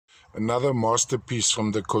Another masterpiece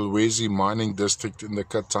from the Kolwezi mining district in the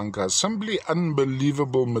Katanga. Simply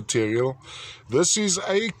unbelievable material. This is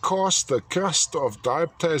a crust of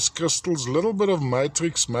diaptase crystals, little bit of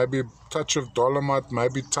matrix, maybe a touch of dolomite,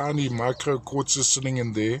 maybe tiny micro quartzes sitting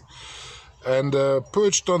in there. And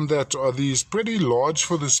perched on that are these pretty large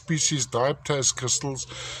for the species diaptase crystals.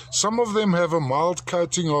 Some of them have a mild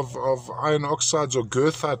coating of iron oxides or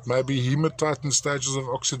goethite, maybe hematite in stages of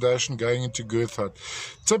oxidation going into goethite.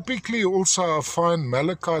 Typically also a fine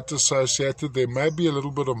malachite associated. There may be a little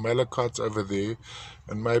bit of malachite over there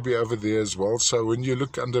and maybe over there as well. So when you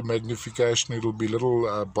look under magnification, it'll be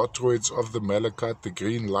little botroids of the malachite, the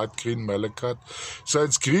green, light green malachite. So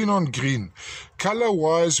it's green on green.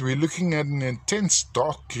 Color-wise, we're looking at an intense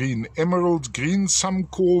dark green, emerald green. Some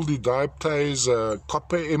call the diaptase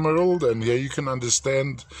copper emerald, and here you can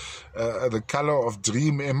understand the color of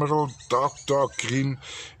dream emerald, dark green.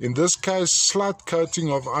 In this case, slight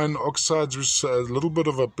coating of iron oxides with a little bit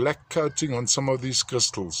of a black coating on some of these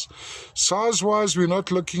crystals. Size-wise, we're not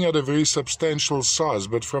looking at a very substantial size,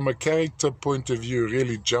 but from a character point of view,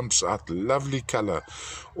 really jumps out. Lovely color.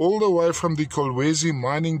 All the way from the Kolwezi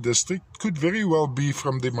mining district, could very well be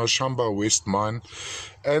from the Mashamba West mine.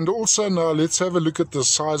 And also now let's have a look at the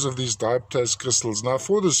size of these diaptase crystals. Now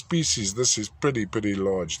for the species, this is pretty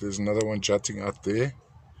large. There's another one jutting out there.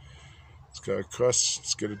 Let's go across.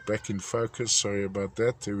 Let's get it back in focus. Sorry about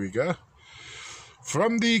that. There we go.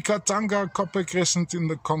 From the Katanga Copper Crescent in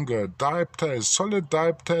the Congo, diaptase, solid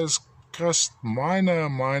diaptase crust, minor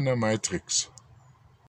matrix.